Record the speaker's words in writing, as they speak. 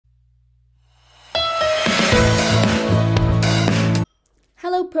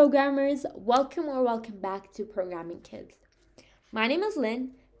programmers, welcome back to Programming Kids. My name is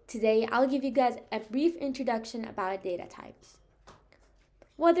Lynn. Today I'll give you guys a brief introduction about data types.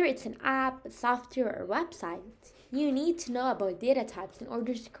 Whether it's an app, a software, or website, you need to know about data types in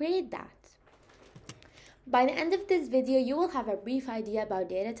order to create that. By the end of this video, you will have a brief idea about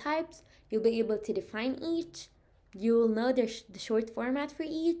data types. You'll be able to define each. You will know the short format for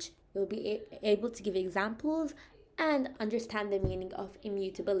each. You'll be able to give examples and understand the meaning of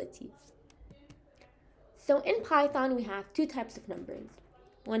immutability. So in Python, we have two types of numbers.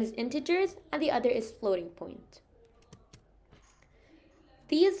 One is integers and the other is floating point.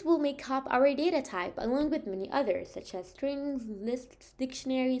 These will make up our data type along with many others such as strings, lists,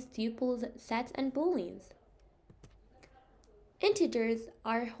 dictionaries, tuples, sets, and booleans. Integers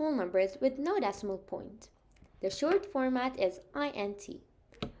are whole numbers with no decimal point. The short format is int.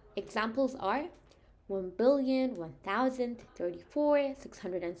 Examples are 1 billion, 1,000, 34,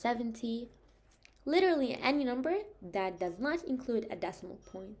 670. Literally any number that does not include a decimal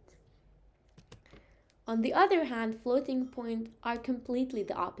point. On the other hand, floating point are completely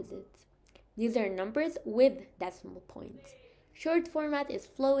the opposite. These are numbers with decimal points. Short format is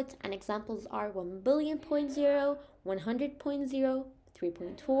float and examples are 1 billion.0, 100.0,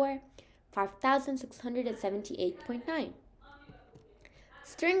 3.4, 5,678.9.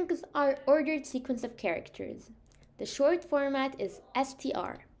 Strings are ordered sequence of characters. The short format is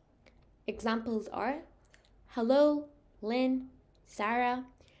str. Examples are hello, Lynn, Sara,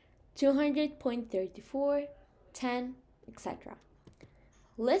 200.34, 10, etc.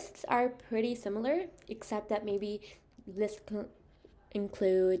 Lists are pretty similar, except that maybe lists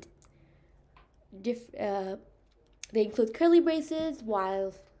include they include curly braces,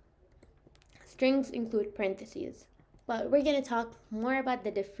 while strings include parentheses. But we're going to talk more about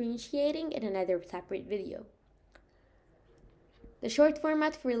the differentiating in another separate video. The short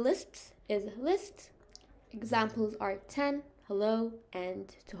format for lists is list. Examples are 10, hello,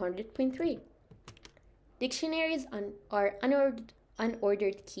 and 200.3. Dictionaries are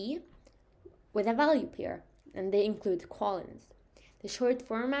unordered key with a value pair, and they include colons. The short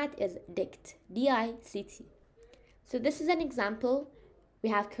format is dict, D-I-C-T. So this is an example. We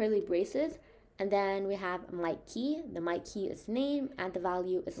have curly braces, and then we have my key. The my key is name, and the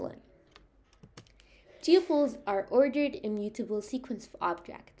value is Lynn. Tuples are ordered immutable sequence of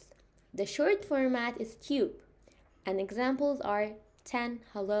objects. The short format is tube, and examples are 10,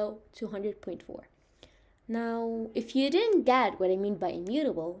 hello, 200.4. Now, if you didn't get what I mean by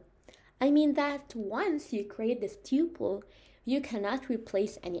immutable, I mean that once you create this tuple, you cannot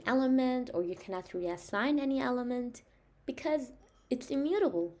replace any element or you cannot reassign any element because it's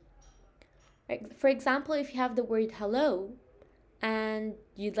immutable. For example, if you have the word hello and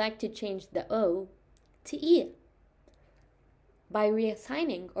you'd like to change the O to E by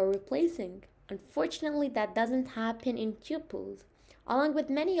reassigning or replacing, unfortunately that doesn't happen in tuples, along with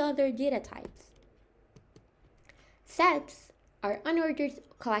many other data types. Sets are unordered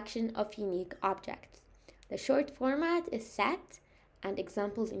collection of unique objects. The short format is set, and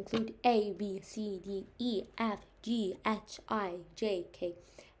examples include A, B, C, D, E, F, G, H, I, J, K,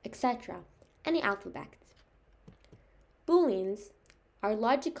 etc. Any alphabet. Booleans are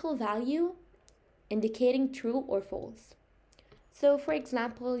logical value indicating true or false. So for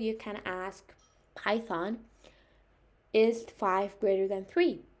example, you can ask Python, is 5 greater than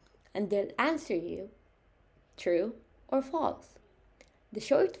 3? And they'll answer you true or false. The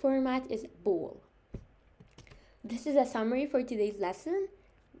short format is bool. This is a summary for today's lesson.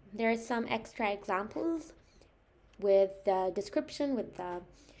 There are some extra examples with the description, with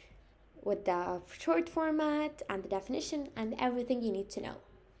the short format and the definition and everything you need to know.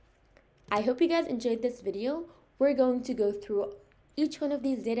 I hope you guys enjoyed this video. We're going to go through each one of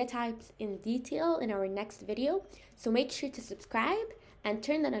these data types in detail in our next video. So make sure to subscribe and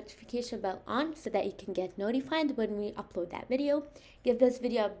turn the notification bell on so that you can get notified when we upload that video. Give this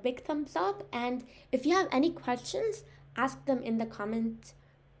video a big thumbs up, and if you have any questions, ask them in the comment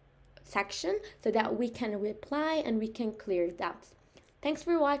section so that we can reply and we can clear doubts. Thanks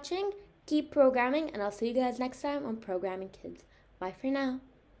for watching. Keep programming, and I'll see you guys next time on Programming Kids. Bye for now.